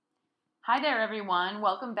Hi there, everyone.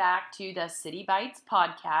 Welcome back to the City Bites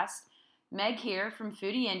podcast. Meg here from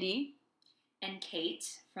Foodie Indie. And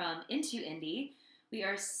Kate from Into Indie. We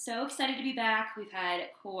are so excited to be back. We've had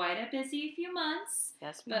quite a busy few months.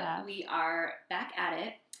 Yes, we but have. we are back at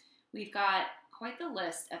it. We've got quite the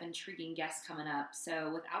list of intriguing guests coming up.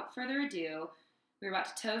 So without further ado, we're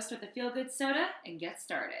about to toast with a feel-good soda and get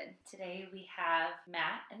started. Today we have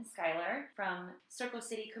Matt and Skylar from Circle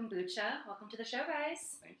City Kombucha. Welcome to the show,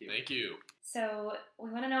 guys. Thank you. Thank you. So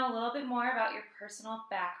we want to know a little bit more about your personal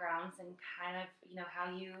backgrounds and kind of,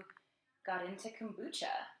 how you got into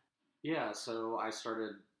kombucha. Yeah, so I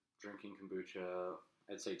started drinking kombucha,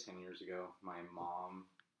 I'd say 10 years ago. My mom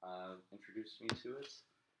introduced me to it,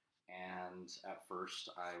 and at first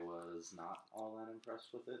I was not all that impressed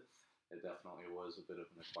with it. It definitely was a bit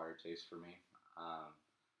of an acquired taste for me.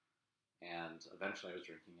 And eventually I was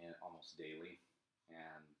drinking it almost daily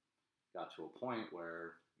and got to a point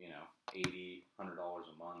where, $80, $100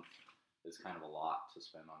 a month is kind of a lot to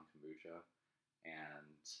spend on kombucha.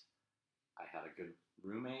 And I had a good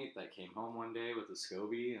roommate that came home one day with a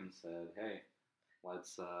SCOBY and said, "Hey,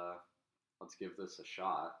 let's give this a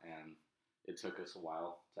shot." And it took us a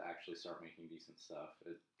while to actually start making decent stuff.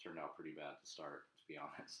 It turned out pretty bad to start, to be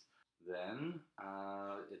honest. Then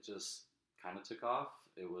it just kind of took off.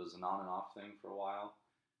 It was an on and off thing for a while.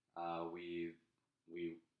 We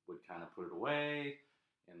would kind of put it away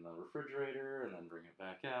in the refrigerator and then bring it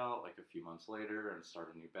back out like a few months later and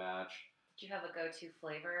start a new batch. Did you have a go-to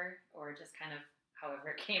flavor or just kind of however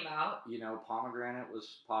it came out? Pomegranate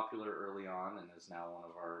was popular early on and is now one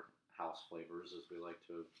of our house flavors, as we like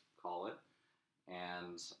to call it.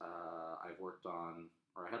 And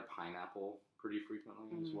I had pineapple pretty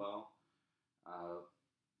frequently as well.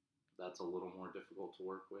 That's a little more difficult to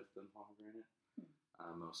work with than pomegranate.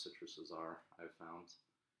 Most citruses are, I've found.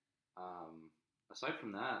 Aside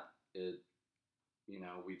from that,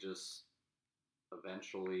 we just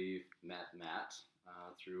eventually met Matt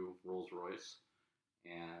through Rolls-Royce,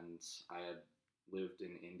 and I had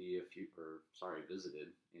visited Indy a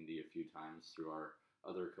few times through our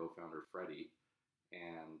other co-founder, Freddie,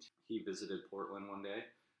 and he visited Portland one day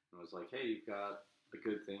and was like, "Hey, you've got a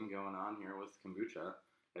good thing going on here with kombucha.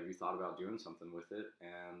 Have you thought about doing something with it?"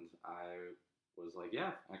 And I was like,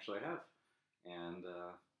 "Yeah, actually I have." And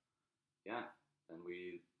then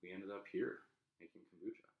we ended up here making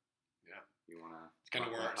kombucha. Yeah, you wanna? It's kind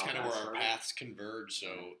of where our paths converge.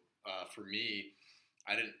 So for me,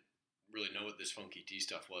 I didn't really know what this funky tea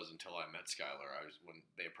stuff was until I met Skylar. When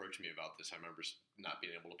they approached me about this, I remember not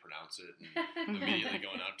being able to pronounce it and immediately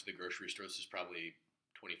going out to the grocery store. This is probably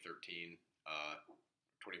 2013,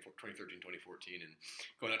 2014, and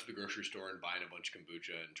going out to the grocery store and buying a bunch of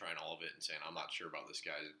kombucha and trying all of it and saying, "I'm not sure about this,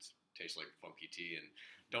 guys. It tastes like funky tea and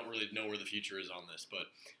don't really know where the future is on this."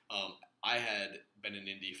 But I had been in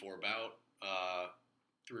Indy for about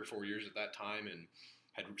 3 or 4 years at that time and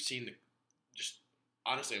had seen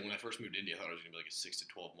honestly, when I first moved to India, I thought it was going to be like a 6 to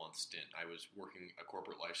 12 month stint. I was working a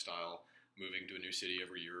corporate lifestyle, moving to a new city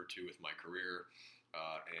every year or two with my career,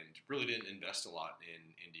 and really didn't invest a lot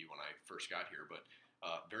in Indy when I first got here, but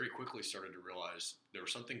very quickly started to realize there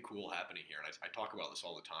was something cool happening here. And I talk about this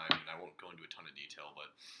all the time, and I won't go into a ton of detail, but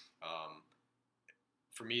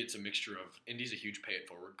for me, it's a mixture of Indy's a huge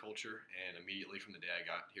pay-it-forward culture, and immediately from the day I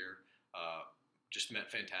got here, just met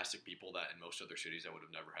fantastic people that in most other cities I would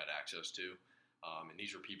have never had access to. And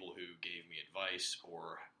these are people who gave me advice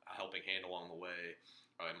or a helping hand along the way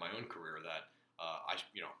in my own career that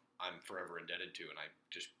I'm forever indebted to. And I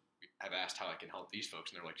just have asked how I can help these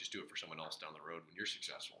folks, and they're like, "Just do it for someone else down the road when you're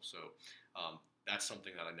successful." So that's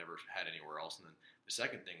something that I never had anywhere else. And then the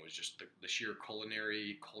second thing was just the sheer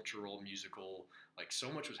culinary, cultural, musical, like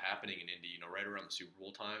so much was happening in Indy, right around the Super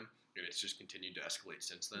Bowl time, and it's just continued to escalate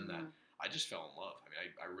since then. That I just fell in love. I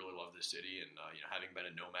mean, I really love this city, and having been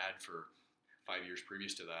a nomad for 5 years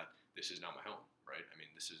previous to that, this is now my home, right? I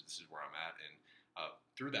mean, this is where I'm at, and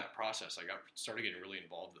through that process, I started getting really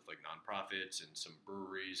involved with like nonprofits and some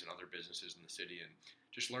breweries and other businesses in the city, and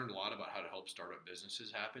just learned a lot about how to help startup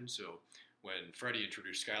businesses happen. So when Freddie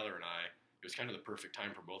introduced Skylar and I, it was kind of the perfect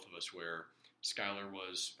time for both of us, where Skylar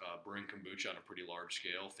was brewing kombucha on a pretty large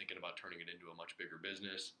scale, thinking about turning it into a much bigger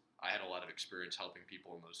business. I had a lot of experience helping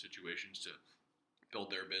people in those situations to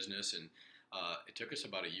build their business, and it took us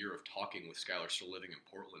about a year of talking with Skylar still living in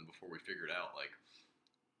Portland before we figured out, like,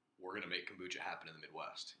 we're going to make kombucha happen in the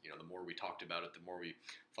Midwest. The more we talked about it, the more we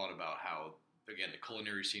thought about how, again, the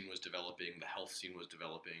culinary scene was developing, the health scene was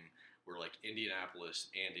developing. We're like,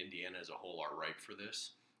 Indianapolis and Indiana as a whole are ripe for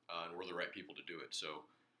this, and we're the right people to do it. So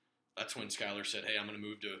that's when Skylar said, "Hey, I'm going to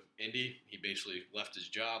move to Indy." He basically left his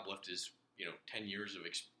job, left his 10 years of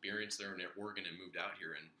experience there in Oregon and moved out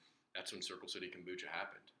here, and that's when Circle City Kombucha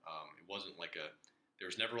happened. It wasn't like there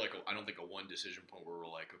was never I don't think a one decision point where we're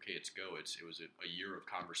like, okay, it's go. It was a year of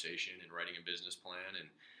conversation and writing a business plan and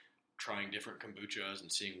trying different kombuchas and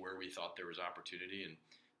seeing where we thought there was opportunity. And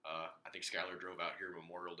I think Skylar drove out here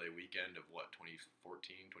Memorial Day weekend of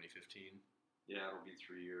 2014, 2015? Yeah, it'll be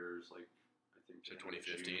 3 years, I think. So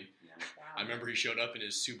 2015. Yeah. Wow. I remember he showed up in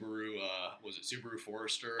his Subaru, was it Subaru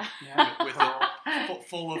Forester? Yeah. With it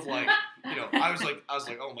full of I was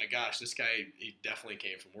like, oh my gosh, this guy, he definitely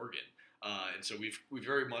came from Oregon. And so we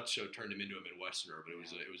very much so turned him into a Midwesterner, but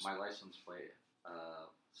it was my license plate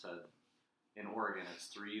said in Oregon it's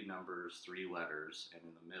 3 numbers, 3 letters, and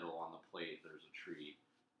in the middle on the plate there's a tree,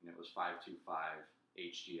 and it was 525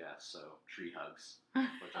 HGS, so tree hugs,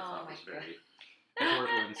 which I thought was very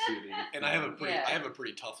Portland suiting. And I have a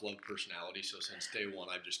pretty tough love personality, so since day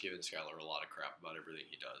one I've just given Skylar a lot of crap about everything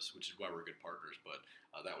he does, which is why we're good partners. But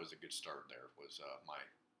that was a good start. There was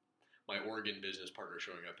my Oregon business partner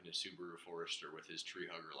showing up in his Subaru Forester with his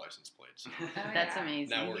tree hugger license plate. So That's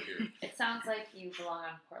amazing. now we're here. It sounds like you belong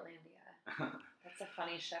on Portlandia. That's a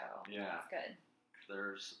funny show. Yeah. That's good.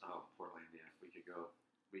 There's Portlandia. We could go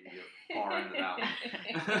far into that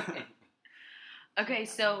one. Okay,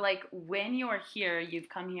 so when you're here, you've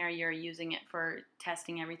come here, you're using it for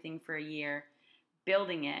testing everything for a year,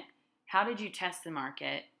 building it. How did you test the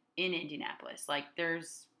market in Indianapolis?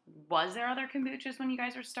 Was there other kombuchas when you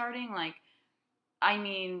guys were starting?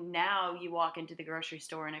 Now you walk into the grocery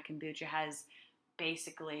store and a kombucha has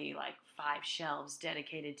basically 5 shelves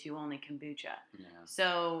dedicated to only kombucha. Yeah.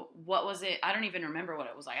 So what was it? I don't even remember what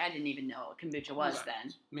it was like. I didn't even know what kombucha was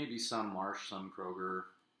then. Maybe some Marsh, some Kroger,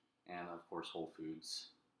 and of course Whole Foods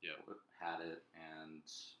had it, and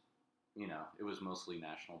it was mostly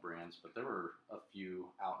national brands, but there were a few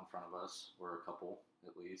out in front of us, or a couple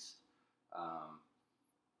at least,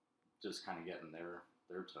 just kind of getting their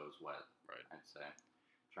toes wet, right? I'd say,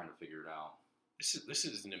 trying to figure it out. This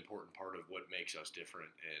is an important part of what makes us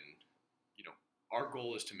different, and our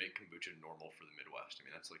goal is to make kombucha normal for the Midwest. I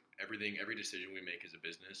mean, that's every decision we make as a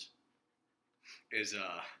business is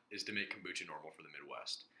to make kombucha normal for the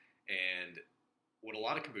Midwest. And what a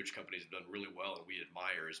lot of kombucha companies have done really well and we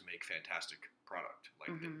admire is make fantastic product.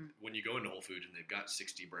 When you go into Whole Foods and they've got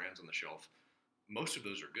 60 brands on the shelf, most of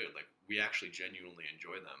those are good. We actually genuinely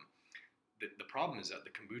enjoy them. The problem is that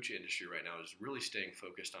the kombucha industry right now is really staying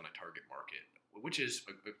focused on a target market, which is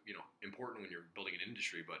important when you're building an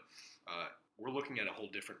industry. But we're looking at a whole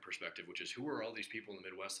different perspective, which is who are all these people in the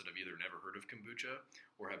Midwest that have either never heard of kombucha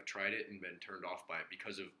or have tried it and been turned off by it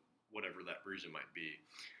because of whatever that reason might be.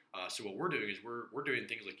 So what we're doing is we're doing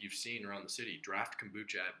things like you've seen around the city: draft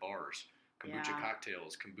kombucha at bars, kombucha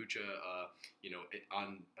cocktails, kombucha,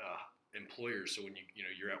 on employers. So when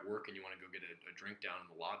you're at work and you want to go get a drink down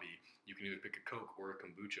in the lobby, you can either pick a Coke or a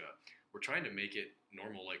kombucha. We're trying to make it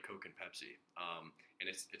normal like Coke and Pepsi, and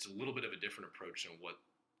it's a little bit of a different approach than what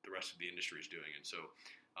the rest of the industry is doing. And so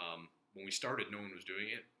when we started, no one was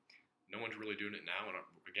doing it. No one's really doing it now, and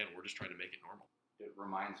again, we're just trying to make it normal. It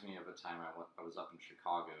reminds me of a time I was up in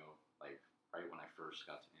Chicago, right when I first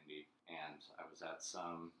got to Indy, and I was at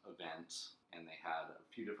some event, and they had a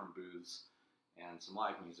few different booths and some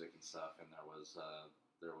live music and stuff, and there was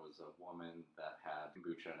a woman that had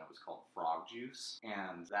kombucha, and it was called Frog Juice,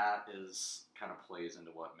 and that kind of plays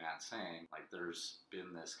into what Matt's saying. There's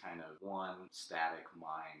been this kind of one static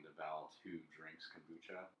mind about who drinks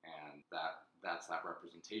kombucha, and that's that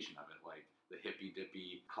representation of it, the hippy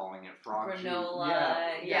dippy calling it frog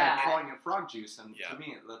granola, juice. Calling it frog juice, and to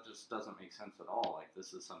me that just doesn't make sense at all.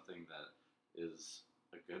 This is something that is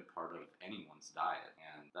a good part of anyone's diet,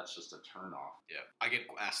 and that's just a turn off. Yeah, I get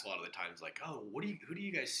asked a lot of the times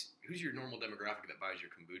who's your normal demographic that buys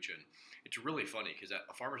your kombucha? And it's really funny because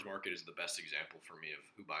a farmer's market is the best example for me of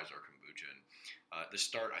who buys our kombucha. And at the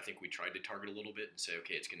start, I think we tried to target a little bit and say,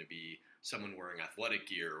 okay, it's going to be someone wearing athletic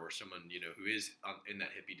gear or someone who is in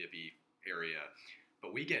that hippy dippy area.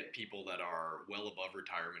 But we get people that are well above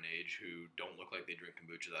retirement age who don't look like they drink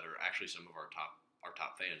kombucha that are actually some of our top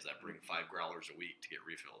fans that bring 5 growlers a week to get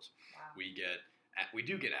refills. Wow. We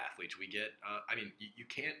do get athletes. We get, you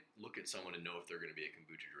can't look at someone and know if they're going to be a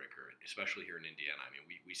kombucha drinker, especially here in Indiana. I mean,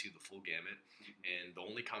 we see the full gamut, and the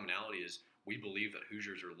only commonality is we believe that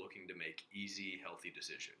Hoosiers are looking to make easy, healthy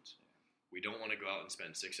decisions. We don't want to go out and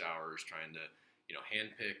spend 6 hours trying to,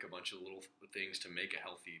 handpick a bunch of little things to make a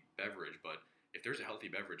healthy beverage, but if there's a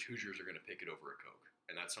healthy beverage, Hoosiers are going to pick it over a Coke,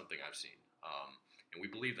 and that's something I've seen. And we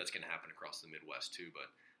believe that's going to happen across the Midwest too,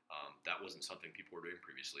 but that wasn't something people were doing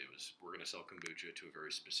previously. It was, we're going to sell kombucha to a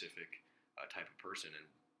very specific type of person, and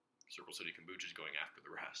Circle City Kombucha is going after the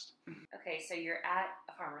rest. Okay, so you're at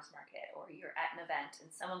a farmer's market or you're at an event and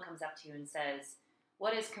someone comes up to you and says,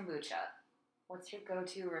 "What is kombucha?" What's your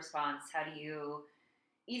go-to response? How do you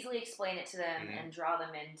easily explain it to them and draw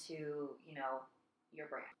them into, your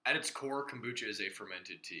brand? At its core, kombucha is a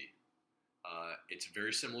fermented tea. It's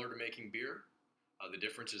very similar to making beer. The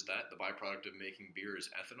difference is that the byproduct of making beer is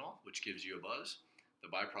ethanol, which gives you a buzz. The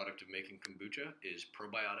byproduct of making kombucha is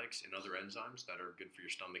probiotics and other enzymes that are good for your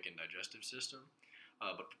stomach and digestive system.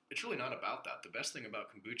 But it's really not about that. The best thing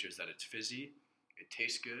about kombucha is that it's fizzy, it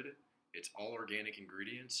tastes good, it's all organic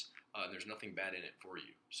ingredients, and there's nothing bad in it for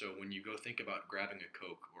you. So when you go think about grabbing a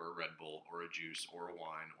Coke or a Red Bull or a juice or a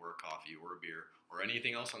wine or a coffee or a beer or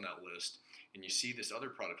anything else on that list, and you see this other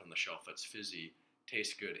product on the shelf that's fizzy,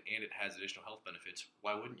 tastes good, and it has additional health benefits,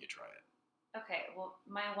 why wouldn't you try it? Okay, well,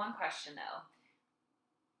 my one question though,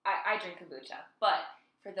 I drink kombucha, but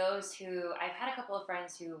for those who, I've had a couple of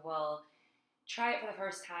friends who will try it for the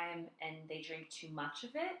first time and they drink too much of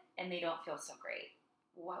it and they don't feel so great.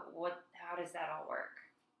 How does that all work?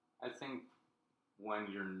 I think when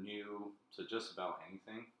you're new to just about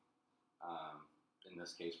anything, in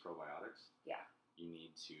this case probiotics, you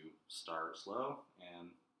need to start slow and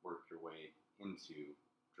work your way into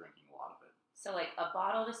drinking a lot of it. So like a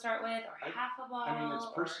bottle to start with, or half a bottle? I mean, it's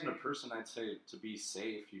person to person. I'd say to be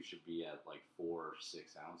safe, you should be at like 4 or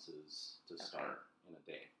 6 ounces to start in a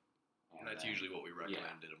day. And that's usually what we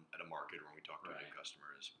recommend at a market or when we talk to a new customer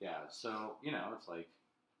is. Yeah, so, it's like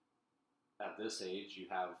at this age, you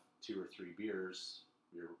have 2 or 3 beers,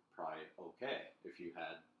 you're probably okay. If you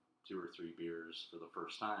had 2 or 3 beers for the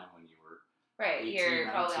first time when you were 18,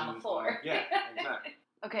 you're probably 19, on the floor. Yeah, exactly.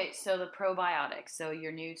 Okay, so the probiotics. So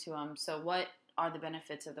you're new to them. So what are the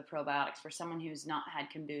benefits of the probiotics for someone who's not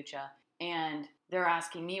had kombucha and they're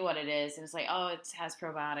asking me what it is, and it's like, oh, it has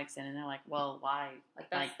probiotics in it, and they're like, well, why?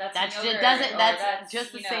 That's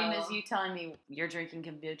just the same as you telling me you're drinking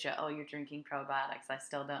kombucha. Oh, you're drinking probiotics. I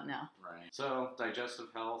still don't know. Right. So digestive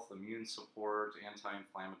health, immune support,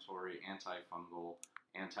 anti-inflammatory, antifungal,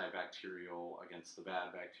 antibacterial against the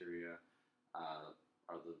bad bacteria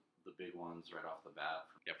are the big ones right off the bat.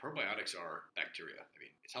 Yeah, probiotics are bacteria. I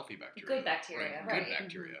mean, it's healthy bacteria. Good bacteria, right. Good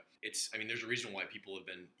bacteria. There's a reason why people have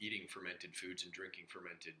been eating fermented foods and drinking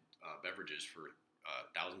fermented beverages for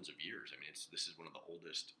thousands of years. I mean, this is one of the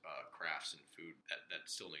oldest crafts in food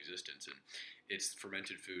that's still in existence, and it's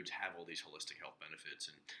fermented foods have all these holistic health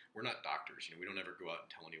benefits. And we're not doctors, we don't ever go out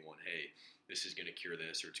and tell anyone, hey, this is going to cure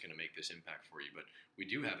this or it's going to make this impact for you. But we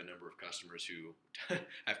do have a number of customers who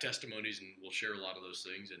have testimonies and will share a lot of those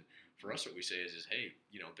things. And for us, what we say is hey,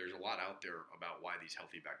 there's a lot out there about why these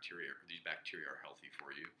bacteria are healthy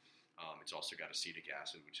for you. It's also got acetic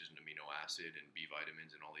acid, which is an amino acid, and B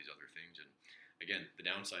vitamins and all these other things. And again, the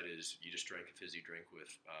downside is you just drank a fizzy drink with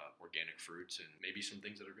organic fruits and maybe some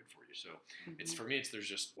things that are good for you. So there's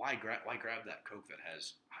just why grab that Coke that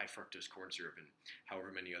has high fructose corn syrup and however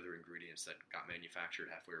many other ingredients that got manufactured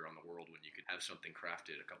halfway around the world when you could have something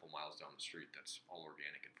crafted a couple miles down the street that's all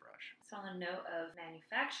organic and fresh. So on the note of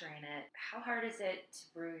manufacturing it, how hard is it to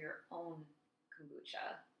brew your own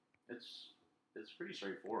kombucha? It's pretty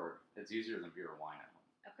straightforward. It's easier than beer or wine at home.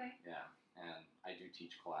 Okay. Yeah, and I do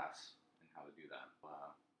teach class in how to do that.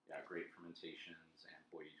 Great fermentations and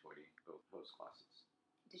hoity-toity, both host classes.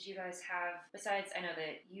 Did you guys have, besides, I know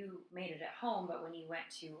that you made it at home, but when you went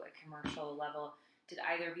to a commercial level, did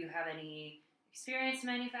either of you have any experience in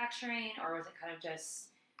manufacturing, or was it kind of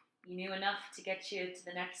just you knew enough to get you to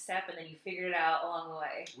the next step and then you figured it out along the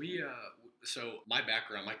way? So my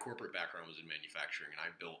corporate background was in manufacturing, and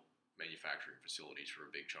I built manufacturing facilities for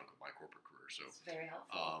a big chunk of my corporate career. So it's very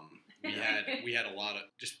helpful. we had a lot of,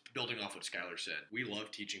 just building off what Skylar said, we love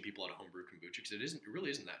teaching people how to homebrew kombucha because it really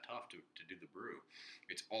isn't that tough to do the brew.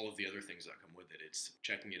 It's all of the other things that come with it. It's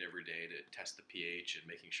checking it every day to test the pH and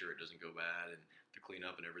making sure it doesn't go bad and to clean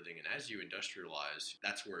up and everything. And as you industrialize,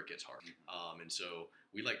 that's where it gets hard. And so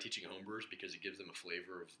we like teaching homebrewers because it gives them a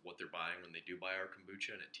flavor of what they're buying when they do buy our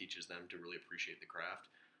kombucha, and it teaches them to really appreciate the craft.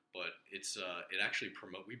 But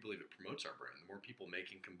we believe it promotes our brand. The more people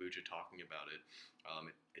making kombucha, talking about it,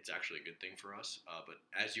 it's actually a good thing for us. But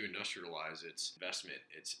as you industrialize, it's investment,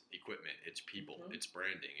 it's equipment, it's people, it's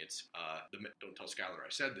branding. It's don't tell Skylar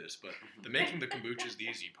I said this, but the making the kombucha is the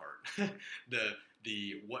easy part.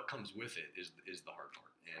 the what comes with it is the hard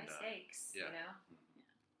part. And high stakes,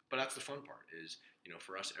 But that's the fun part. Is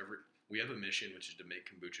for us, we have a mission, which is to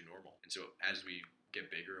make kombucha normal. And so as we get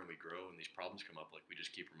bigger and we grow and these problems come up, like we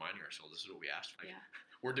just keep reminding ourselves this is what we asked for.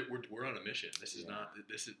 We're on a mission. This is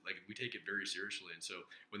like we take it very seriously, and so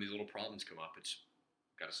when these little problems come up, it's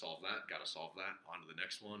got to solve that, on to the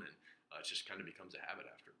next one, and it just kind of becomes a habit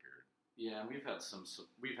after a period. Yeah, and we've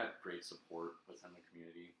had great support within the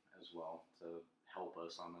community as well to help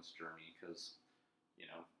us on this journey because,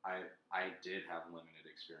 I did have limited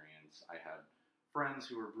experience. I had friends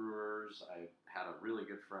who were brewers. I had a really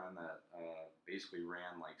good friend that basically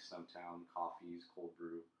ran like Stumptown Coffee's cold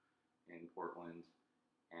brew in Portland,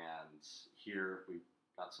 and here we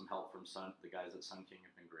got some help from the guys at Sun King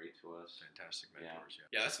have been great to us. Fantastic mentors.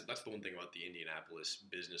 Yeah, that's the one thing about the Indianapolis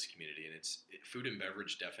business community, and food and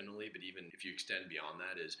beverage definitely, but even if you extend beyond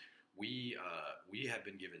that, is we have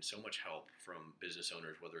been given so much help from business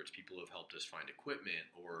owners, whether it's people who have helped us find equipment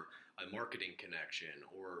or a marketing connection,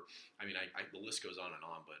 or the list goes on,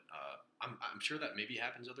 but I'm sure that maybe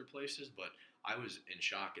happens other places, but I was in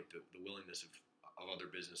shock at the willingness of other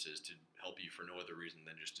businesses to help you for no other reason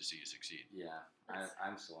than just to see you succeed. Yeah,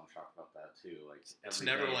 I'm still in shock about that too. Like it's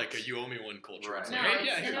never like a you owe me one culture. Right. It's No,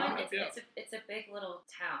 like, it's a big little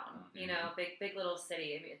town, Mm-hmm. big little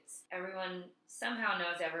city. I mean, it's everyone somehow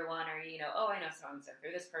knows everyone, or oh, I know someone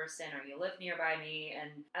through this person, or you live nearby me.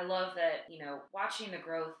 And I love that watching the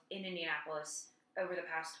growth in Indianapolis over the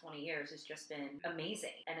past 20 years has just been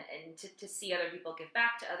amazing, and to see other people give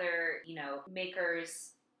back to other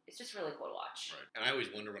makers. It's just really cool to watch. Right. And I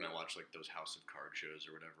always wonder when I watch like those House of Cards shows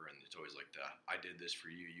or whatever, and it's always like I did this for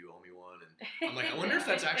you, you owe me one, and I'm like, I wonder if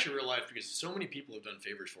that's actually real life because so many people have done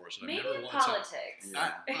favors for us, and Maybe I've never in once. politics.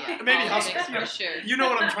 Maybe House Politics of for sure. You know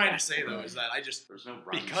what I'm trying to say though is that I just there's no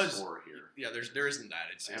running because score here. Yeah, there isn't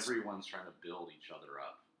that. It's everyone's trying to build each other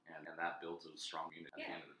up, and that builds a strong unit at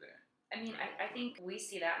the end of the day. I mean, I think we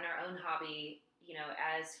see that in our own hobby,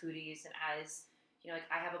 as foodies, and as like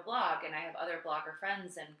I have a blog and I have other blogger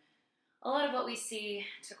friends, and a lot of what we see,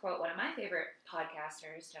 to quote one of my favorite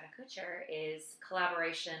podcasters, Jenna Kutcher, is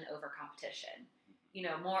collaboration over competition.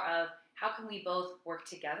 More of how can we both work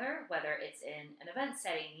together, whether it's in an event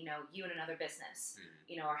setting, you and another business,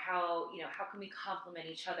 or how can we complement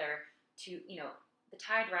each other to, the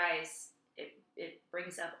tide rise, it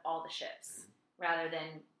brings up all the ships rather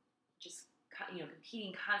than just,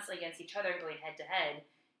 competing constantly against each other, going head to head.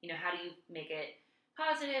 How do you make it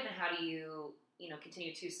positive, and how do you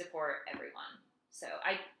continue to support everyone? So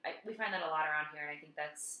we find that a lot around here, and I think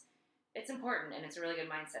it's important, and it's a really good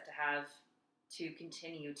mindset to have to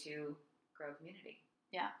continue to grow community.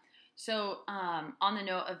 Yeah. So on the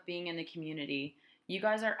note of being in the community, you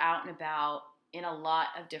guys are out and about in a lot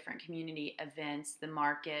of different community events, the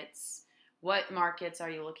markets. What markets are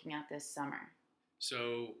you looking at this summer?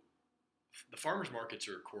 So the farmers markets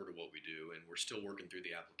are core to what we do, and we're still working through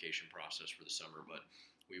the application process for the summer, but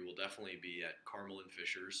we will definitely be at Carmel and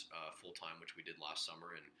Fishers full-time, which we did last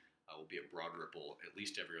summer, and we'll be at Broad Ripple at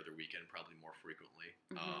least every other weekend, probably more frequently.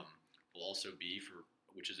 We'll also be,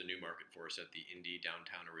 which is a new market for us, at the Indy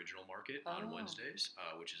Downtown Original Market on Wednesdays,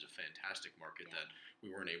 which is a fantastic market that we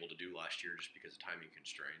weren't able to do last year just because of timing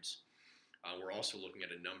constraints. We're also looking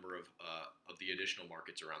at a number of the additional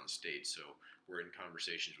markets around the state. So we're in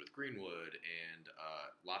conversations with Greenwood and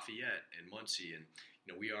Lafayette and Muncie, and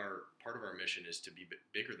we are part of our mission is to be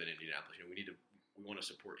bigger than Indianapolis. We want to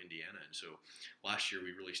support Indiana, and so last year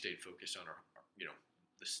we really stayed focused on our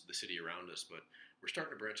the city around us, but we're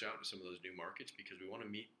starting to branch out into some of those new markets because we want to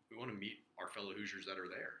meet our fellow Hoosiers that are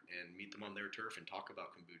there and meet them on their turf and talk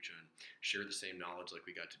about kombucha and share the same knowledge like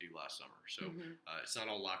we got to do last summer. So it's not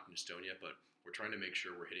all locked in stone yet, but we're trying to make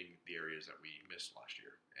sure we're hitting the areas that we missed last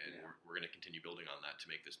year, and we're going to continue building on that to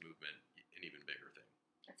make this movement an even bigger thing.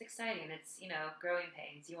 That's exciting. It's growing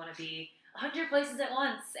pains. You want to be 100 places at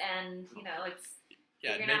once, and it's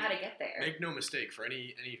figuring out how to get there. Make no mistake, for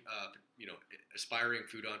any aspiring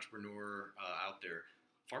food entrepreneur out there,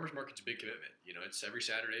 farmers market's a big commitment. It's every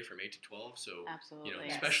Saturday from 8 to 12. So absolutely,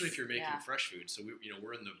 especially if you're making fresh food. So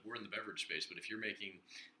we're in the beverage space, but if you're making,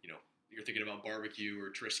 you're thinking about barbecue or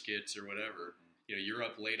Triscuits or whatever, you're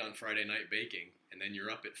up late on Friday night baking, and then you're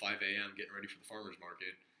up at 5 a.m. getting ready for the farmers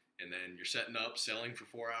market. And then you're setting up, selling for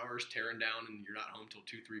 4 hours, tearing down, and you're not home till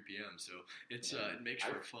 2, 3 p.m. So it makes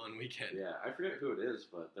for a fun weekend. Yeah, I forget who it is,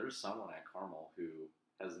 but there's someone at Carmel who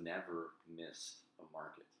has never missed a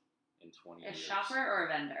market in 20 years. A shopper or a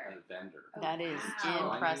vendor? A vendor. That is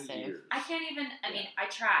Wow. impressive. I can't even, I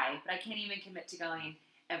try, but I can't even commit to going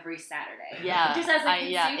every Saturday. Yeah. Just as a consumer.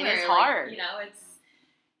 Yeah, it is hard.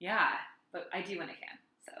 But I do when I can,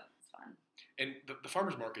 so it's fun. And the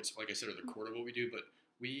farmers markets, like I said, are the core of what we do, but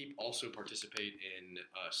we also participate in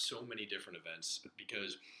so many different events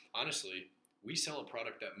because, honestly, we sell a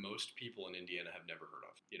product that most people in Indiana have never heard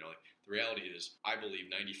of. The reality is, I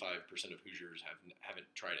believe 95% of Hoosiers haven't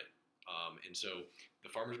tried it. And so the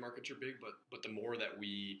farmers markets are big, but the more that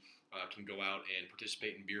we can go out and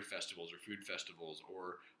participate in beer festivals or food festivals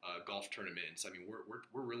or golf tournaments, I mean,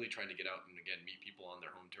 we're really trying to get out and, again, meet people on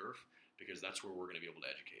their home turf, because that's where we're going to be able to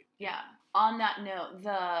educate. Yeah. On that note,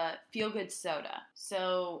 the Feel Good Soda.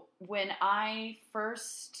 So when I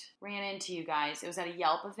first ran into you guys, it was at a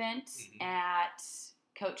Yelp event at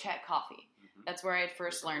Coach Het Coffee. That's where I had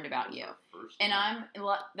first learned about you. And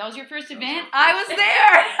that was your first event? I was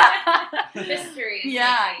there! Mystery.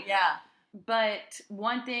 Yeah. But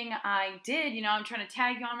one thing I did, I'm trying to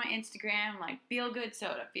tag you on my Instagram, like, Feel Good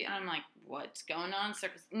Soda. And I'm like, what's going on?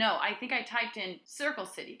 No, I think I typed in Circle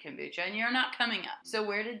City Kombucha, and you're not coming up. So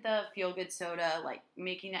where did the Feel Good Soda, like,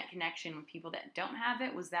 making that connection with people that don't have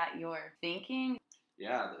it, was that your thinking?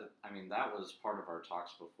 Yeah, that was part of our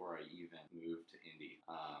talks before I even moved to Indy.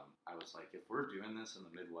 I was like, if we're doing this in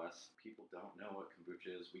the Midwest, people don't know what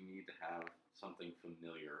kombucha is. We need to have something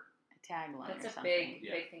familiar. Tagline. That's or a big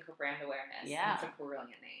something. thing for brand awareness. Yeah. That's a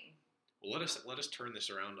brilliant name. Well, let us turn this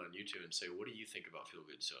around on you two and say, what do you think about Feel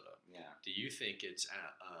Good Soda? Yeah. Do you think it's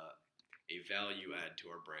a value add to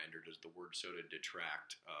our brand, or does the word soda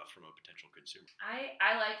detract from a potential consumer?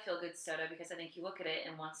 I like Feel Good Soda because I think you look at it,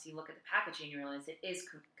 and once you look at the packaging, you realize it is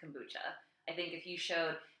kombucha. I think if you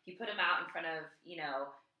put them out in front of,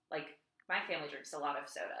 like, my family drinks a lot of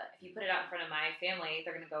soda. If you put it out in front of my family,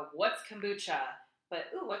 they're going to go, what's kombucha? But,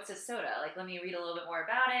 ooh, what's a soda? Like, let me read a little bit more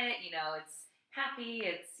about it. It's happy.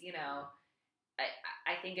 It's,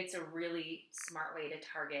 I think it's a really smart way to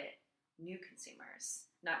target new consumers,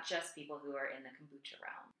 not just people who are in the kombucha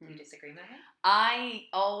realm. Do you disagree, Megan? I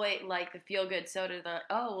always like the Feel Good Soda.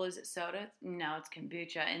 Is it soda? No, it's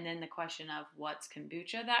kombucha. And then the question of what's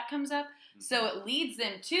kombucha, that comes up. So it leads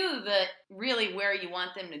them to really where you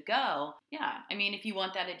want them to go. Yeah. If you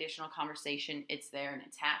want that additional conversation, it's there and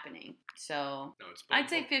it's happening. So I'd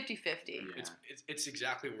say 50-50. Yeah. It's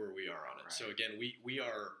exactly where we are on it. Right. So again, we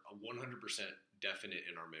are 100% definite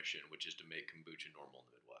in our mission, which is to make kombucha normal in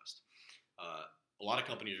the Midwest. A lot of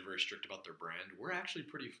companies are very strict about their brand. We're actually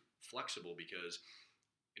pretty flexible, because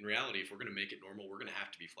in reality, if we're going to make it normal, we're going to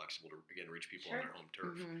have to be flexible to, again, reach people on their home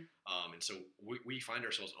turf. And so we find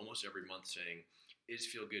ourselves almost every month saying, is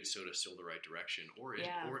Feel Good Soda still the right direction? Or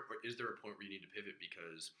is there a point where you need to pivot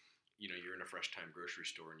because, you're in a Fresh Time grocery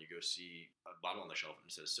store and you go see a bottle on the shelf and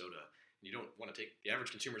it says soda. You don't want to take the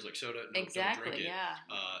average consumer's like soda. No, exactly. Don't drink it. Yeah.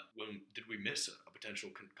 When did we miss a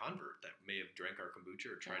potential convert that may have drank our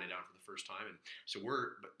kombucha or tried it out for the first time? And so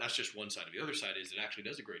but that's just one side of it. The other side is it actually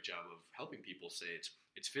does a great job of helping people say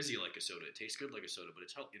it's fizzy like a soda. It tastes good like a soda, but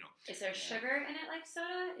it's healthy. Is there sugar in it like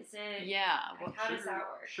soda? Is it? Yeah. Like, how does that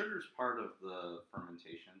work? Sugar's part of the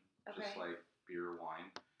fermentation, just like beer, wine.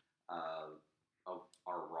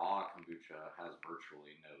 Our raw kombucha has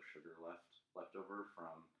virtually no sugar left over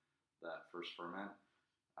from that first ferment.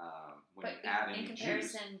 But in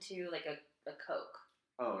comparison to like a Coke.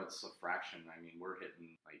 Oh, it's a fraction. We're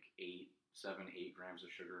hitting like 7-8 grams of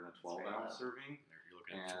sugar in a 12-ounce serving. You're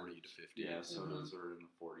looking at 40 to 50. Yeah, sodas are in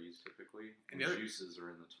the 40s typically, and juices are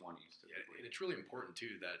in the 20s typically. Yeah, and it's really important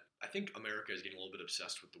too that I think America is getting a little bit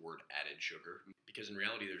obsessed with the word added sugar, because in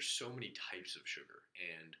reality there's so many types of sugar,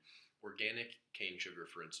 and organic cane sugar,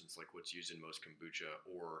 for instance, like what's used in most kombucha,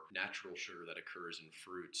 or natural sugar that occurs in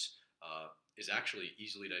fruits, is actually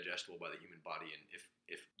easily digestible by the human body, and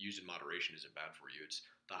if used in moderation isn't bad for you. It's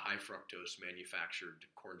the high fructose manufactured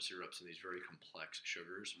corn syrups and these very complex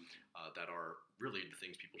sugars that are really the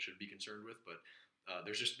things people should be concerned with. But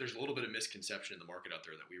there's a little bit of misconception in the market out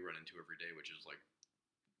there that we run into every day, which is like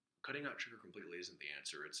cutting out sugar completely isn't the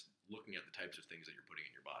answer. It's looking at the types of things that you're putting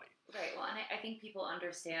in your body. Right. Well, and I think people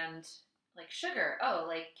understand like sugar,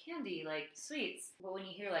 like candy, like sweets. But when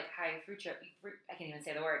you hear like high I can't even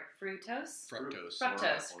say the word, fructose?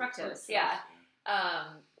 Fructose, yeah.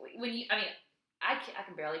 When you, I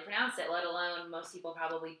can barely pronounce it, let alone most people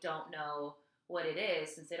probably don't know what it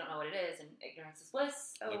is, since they don't know what it is, and ignorance is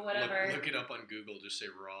bliss, whatever. Look it up on Google, just say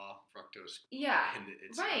raw fructose. Yeah, and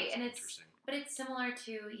it's interesting. But it's similar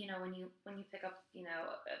to, when you pick up,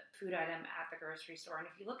 a food item at the grocery store, and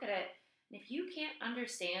if you look at it, and if you can't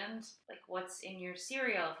understand, like, what's in your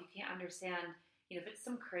cereal, if you can't understand, if it's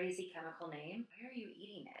some crazy chemical name, why are you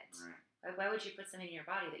eating it? Right. Why would you put something in your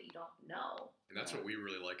body that you don't know? And that's what we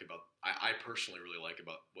really like about, I personally really like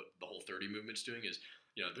about what the whole 30 movement's doing is,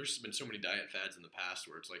 there's been so many diet fads in the past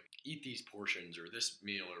where it's like, eat these portions or this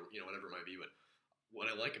meal or, whatever it might be. But what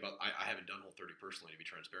I like about, I haven't done Whole30 personally, to be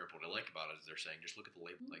transparent, but what I like about it is they're saying, just look at the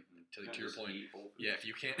label. Like, to your point, yeah, if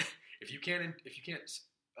you can't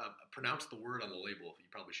pronounce the word on the label, you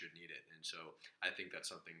probably shouldn't eat it. And so I think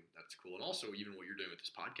that's something that's cool. And also, even what you're doing with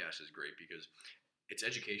this podcast is great, because it's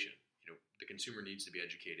education. the consumer needs to be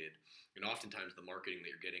educated, and oftentimes the marketing that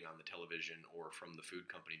you're getting on the television or from the food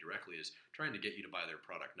company directly is trying to get you to buy their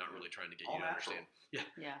product, not really trying to get All you to natural. understand.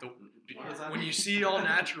 Yeah. What does that When mean? you see all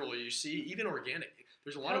natural, you see even organic.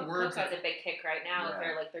 There's a lot of words. Coke has a big kick right now with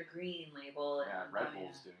Yeah. their green label. Yeah, And, Red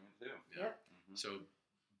Bull's doing it too. Yep. Mhm. So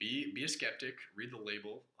be a skeptic, read the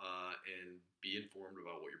label, and be informed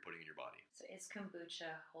about what you're putting in your body. So is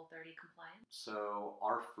kombucha Whole30 compliant? So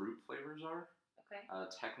our fruit flavors are. Okay.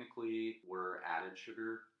 Technically, we're added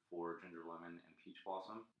sugar for ginger lemon and peach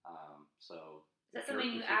blossom. So Is that if you're-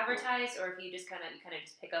 something you if you're- advertise, or if you just kind of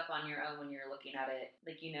just pick up on your own when you're looking at it?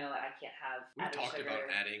 Like, I can't have We've added talked sugar. about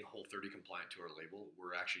adding Whole30 compliant to our label.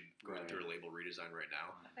 We're actually going Right. through a label redesign right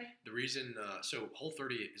now. Okay. The reason, so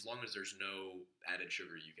Whole30, as long as there's no added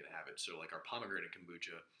sugar, you can have it. So like our pomegranate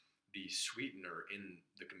kombucha, the sweetener in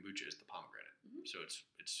the kombucha is the pomegranate. Mhm. So it's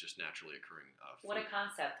just naturally occurring fruit. What a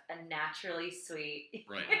concept! A naturally sweet.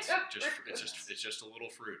 Right, it's just a little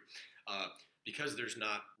fruit. Because there's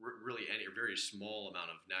not really any or very small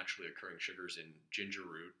amount of naturally occurring sugars in ginger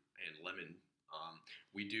root and lemon,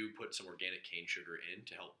 we do put some organic cane sugar in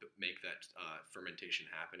to help make that fermentation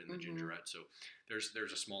happen in the gingerette. So there's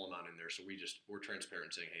a small amount in there. So we're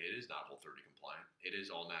transparent saying, hey, it is not Whole30 compliant. It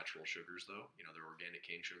is all natural sugars though. They're organic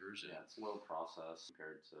cane sugars. And Yeah, it's low processed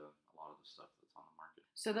compared to a lot of the stuff that's on the market.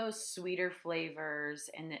 So those sweeter flavors,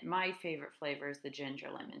 and my favorite flavor is the ginger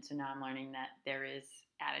lemon. So now I'm learning that there is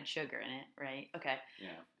added sugar in it, right? Okay. Yeah,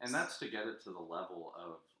 and that's to get it to the level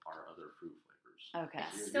of our other fruit flavors. Okay.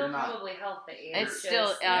 It's You're still not- probably healthy. It's just-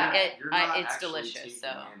 still, yeah. You're not it's actually delicious. taking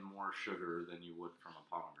So in more sugar than you would from a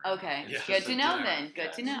pomegranate. okay, Yeah. good to know different- then. Good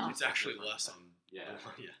yeah, to know. it's actually different. less on. Yeah.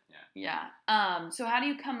 Yeah. Yeah. So how do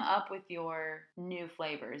you come up with your new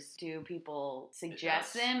flavors? Do people suggest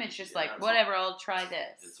Yes. them? It's just Yeah, like, it's whatever, I'll try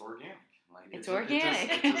this. It's organic. Like, It's it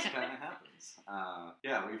organic. just kind of happens.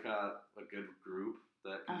 Yeah, we've got a good group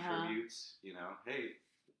that Uh-huh. contributes. Hey,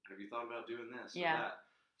 have you thought about doing this Yeah. or that?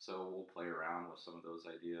 So we'll play around with some of those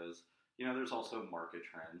ideas. There's also market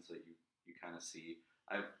trends that you kind of see.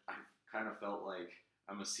 I've kind of felt like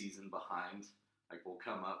I'm a season behind. Like we'll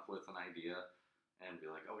come up with an idea and be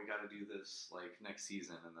like, oh, we got to do this like next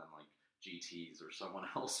season, and then like GTs or someone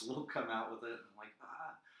else will come out with it. And I'm like,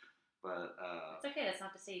 But It's okay. That's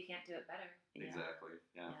not to say you can't do it better. Yeah. exactly,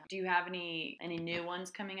 yeah. Do you have any new ones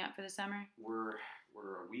coming up for the summer? We're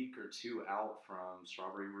a week or two out from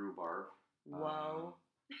strawberry rhubarb. Whoa.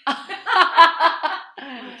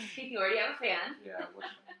 You already have a fan. Yeah, which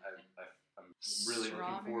I'm really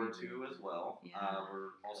looking forward to as well. Yeah.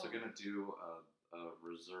 We're also Cool. going to do a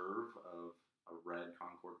reserve of a red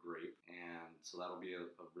Concord grape, and so that'll be a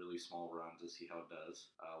really small run to see how it does.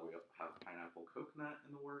 We have pineapple coconut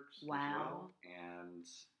in the works as Wow. well, and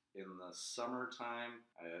in the summertime,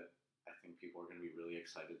 I think people are going to be really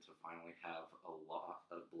excited to finally have a lot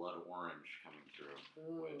of blood orange coming through,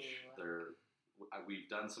 which we've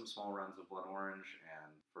done some small runs of blood orange,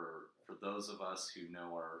 and for those of us who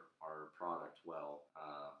know our product well,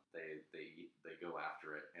 they go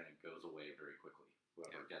after it, and it goes away very quickly.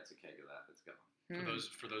 Whoever gets a keg of that, it's gone.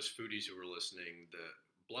 For those foodies who are listening, the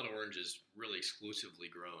blood orange is really exclusively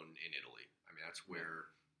grown in Italy. I mean, that's where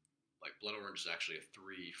like blood orange is actually a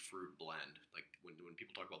 3 fruit blend. Like when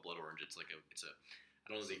people talk about blood orange, it's I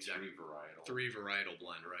don't know the exact 3 varietal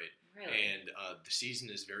blend, right? Really? And the season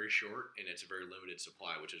is very short, and it's a very limited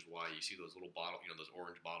supply, which is why you see those little those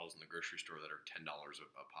orange bottles in the grocery store that are $10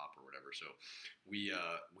 a pop or whatever. So we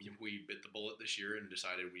bit the bullet this year and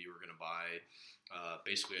decided we were going to buy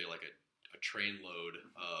basically like a train load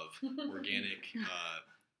of organic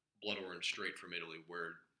blood orange straight from Italy,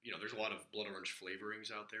 where there's a lot of blood orange flavorings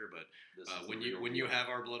out there, but This is when the real you deal. have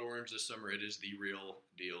our blood orange this summer, it is the real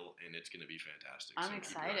deal, and it's going to be fantastic. I'm So keep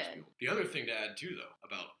your eyes excited. peeled. The other thing to add too, though,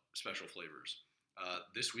 about special flavors,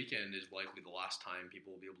 this weekend is likely the last time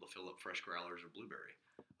people will be able to fill up fresh growlers or blueberry.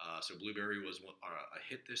 So blueberry was a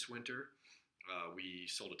hit this winter. We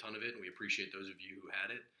sold a ton of it, and we appreciate those of you who had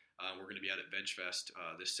it. We're going to be out at VegFest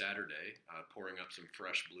this Saturday, pouring up some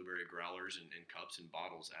fresh blueberry growlers in cups and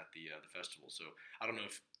bottles at the festival. So I don't know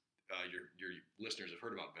if your listeners have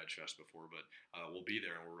heard about VegFest before, but we'll be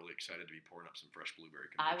there, and we're really excited to be pouring up some fresh blueberry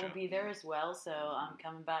I kombucha. will be there as well, so I'm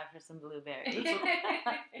coming back for some blueberries.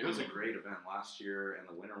 It was a great event last year, and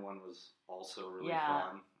the winter one was also really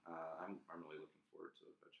Yeah. fun. I'm really looking forward to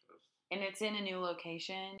VegFest. And it's in a new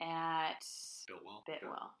location at Biltwell.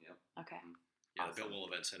 Bitwell. Yep. Okay. Yeah, Awesome. the Biltwell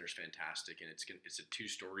Event Center is fantastic, and it's a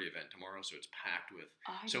 2-story event tomorrow, so it's packed with.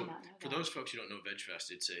 Oh, I So did not know for that. those folks who don't know VegFest,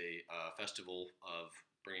 it's a festival of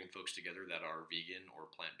bringing folks together that are vegan or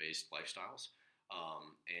plant-based lifestyles.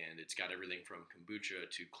 And it's got everything from kombucha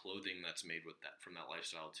to clothing that's made from that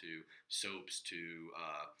lifestyle to soaps to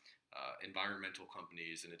environmental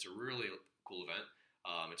companies, and it's a really cool event.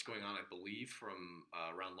 It's going on, I believe, from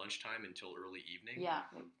around lunchtime until early evening. Yeah.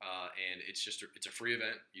 And it's a free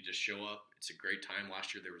event. You just show up. It's a great time.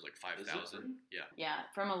 Last year there was like 5,000. Yeah. Yeah.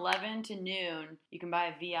 From 11 to noon, you can buy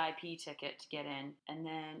a VIP ticket to get in, and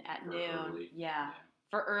then at noon, early. Yeah.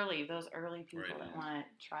 For those early people that want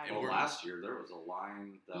to try it. Well, last year there was a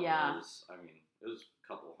line that was, it was a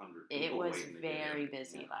couple hundred people. It was waiting to very get in.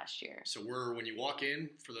 busy last year. So when you walk in,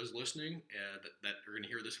 for those listening that are going to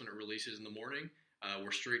hear this when it releases in the morning,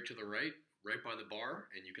 we're straight to the right by the bar,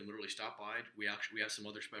 and you can literally stop by. We have some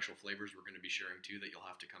other special flavors we're going to be sharing too that you'll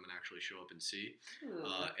have to come and actually show up and see.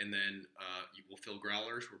 And then we'll fill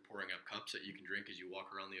growlers. We're pouring up cups that you can drink as you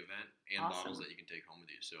walk around the event, and bottles that you can take home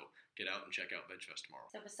with you. So get out and check out VegFest tomorrow.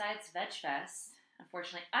 So besides VegFest,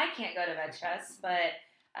 unfortunately, I can't go to VegFest, but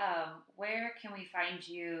where can we find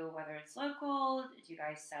you, whether it's local? Do you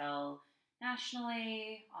guys sell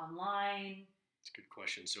nationally, online? It's a good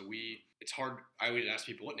question. So it's hard. I would ask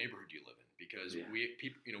people, what neighborhood do you live in? Because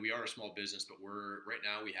we are a small business, but right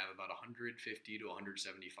now we have about 150 to 175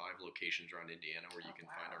 locations around Indiana where you can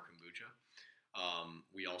find our kombucha.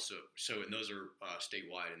 And those are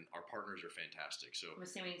statewide, and our partners are fantastic. So I'm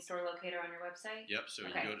assuming store locator on your website? Yep. So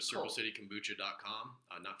you go to circlecitykombucha.com,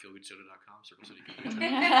 not feelgoodsoda.com, Circle City Kombucha.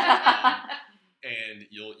 And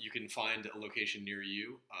you can find a location near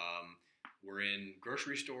you. We're in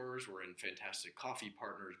grocery stores. We're in fantastic coffee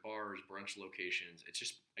partners, bars, brunch locations. It's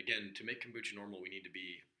just, again, to make kombucha normal, we need to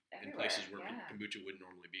be in places where kombucha wouldn't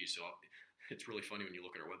normally be. So it's really funny when you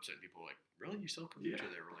look at our website and people are like, really? You sell kombucha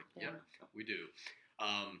there? We're like, yeah, we do.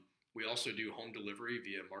 We also do home delivery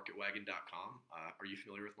via marketwagon.com. Are you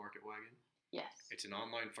familiar with Market Wagon? Yes. It's an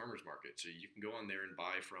online farmer's market. So you can go on there and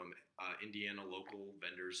buy from Indiana local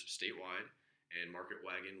vendors statewide. And Market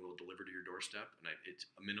Wagon will deliver to your doorstep, and it's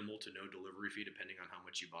a minimal to no delivery fee depending on how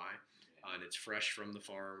much you buy, and it's fresh from the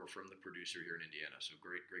farm or from the producer here in Indiana. So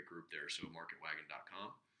great group there. So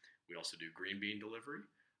marketwagon.com. We also do green bean delivery,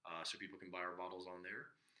 so people can buy our bottles on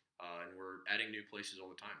there, and we're adding new places all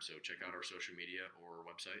the time. So check out our social media or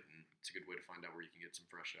website, and it's a good way to find out where you can get some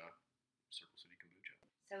fresh Circle City kombucha.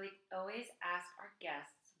 So we always ask our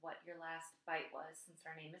guests what your last bite was, since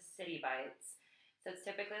our name is City Bites. So it's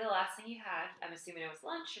typically the last thing you had. I'm assuming it was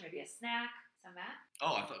lunch or maybe a snack. So Matt?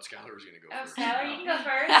 Oh, I thought Skylar was going to go first. Oh, Skylar, you can go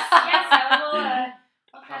first. Yes,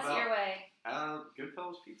 I'll pass it your way.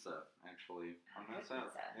 Goodfellas Pizza, actually.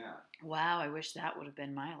 Yeah. Wow, I wish that would have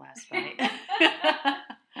been my last bite.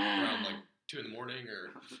 Around like 2 in the morning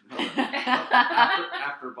or?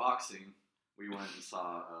 After boxing, we went and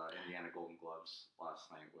saw Indiana Golden Gloves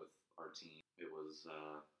last night with our team. It was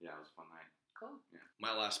a fun night. Cool. Yeah.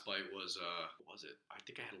 My last bite was, what was it? I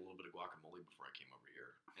think I had a little bit of guacamole before I came over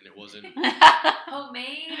here. And it wasn't...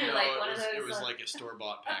 Homemade? Or one of those... It was like a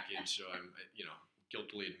store-bought package, so I'm,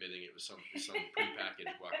 guiltily admitting it was some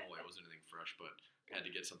prepackaged guacamole. It wasn't anything fresh, but I had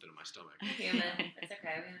to get something in my stomach. Human. It's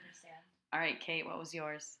okay. We understand. All right, Kate, what was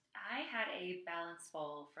yours? I had a balance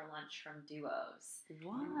bowl for lunch from Duos.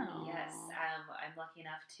 Wow. Yes. I'm lucky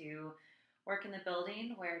enough to work in the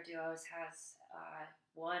building where Duos has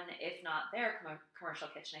one, if not their commercial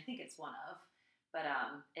kitchen. I think it's one of. But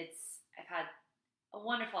I've had a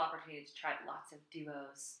wonderful opportunity to try lots of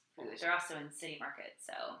Duos food. They're also in City Market,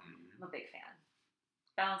 so I'm a big fan.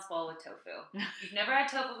 Balance bowl with tofu. You've never had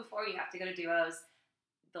tofu before, you have to go to Duos.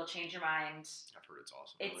 They'll change your mind. I've heard it's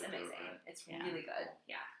awesome. It's amazing. It's really good.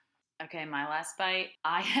 Yeah. Okay, my last bite.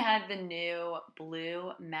 I had the new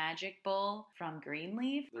blue magic bowl from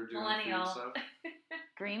Greenleaf. They're doing Millennial. food stuff.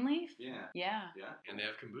 Greenleaf? Yeah. Yeah. And they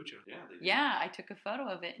have kombucha. Yeah, they do. Yeah, I took a photo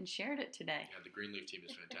of it and shared it today. Yeah, the Greenleaf team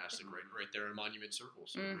is fantastic. right there in Monument Circle.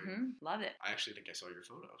 So Love it. I actually think I saw your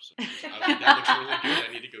photo. So I was like, that looks really good.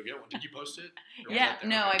 I need to go get one. Did you post it?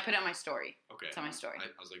 I put it on my story. Okay. It's on my story. I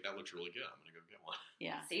was like, that looks really good. I'm going to go get one.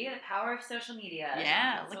 Yeah. See, the power of social media.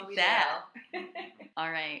 Yeah, That's look what at we that. do.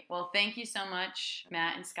 All right. Well, thank you so much,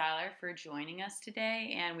 Matt and Skylar, for joining us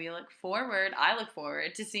today. And I look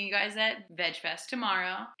forward to seeing you guys at VegFest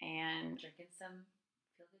tomorrow. And drinking some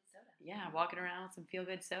feel-good soda. Yeah, walking around with some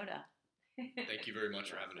feel-good soda. Thank you very much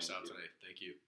for having us out today. Thank you.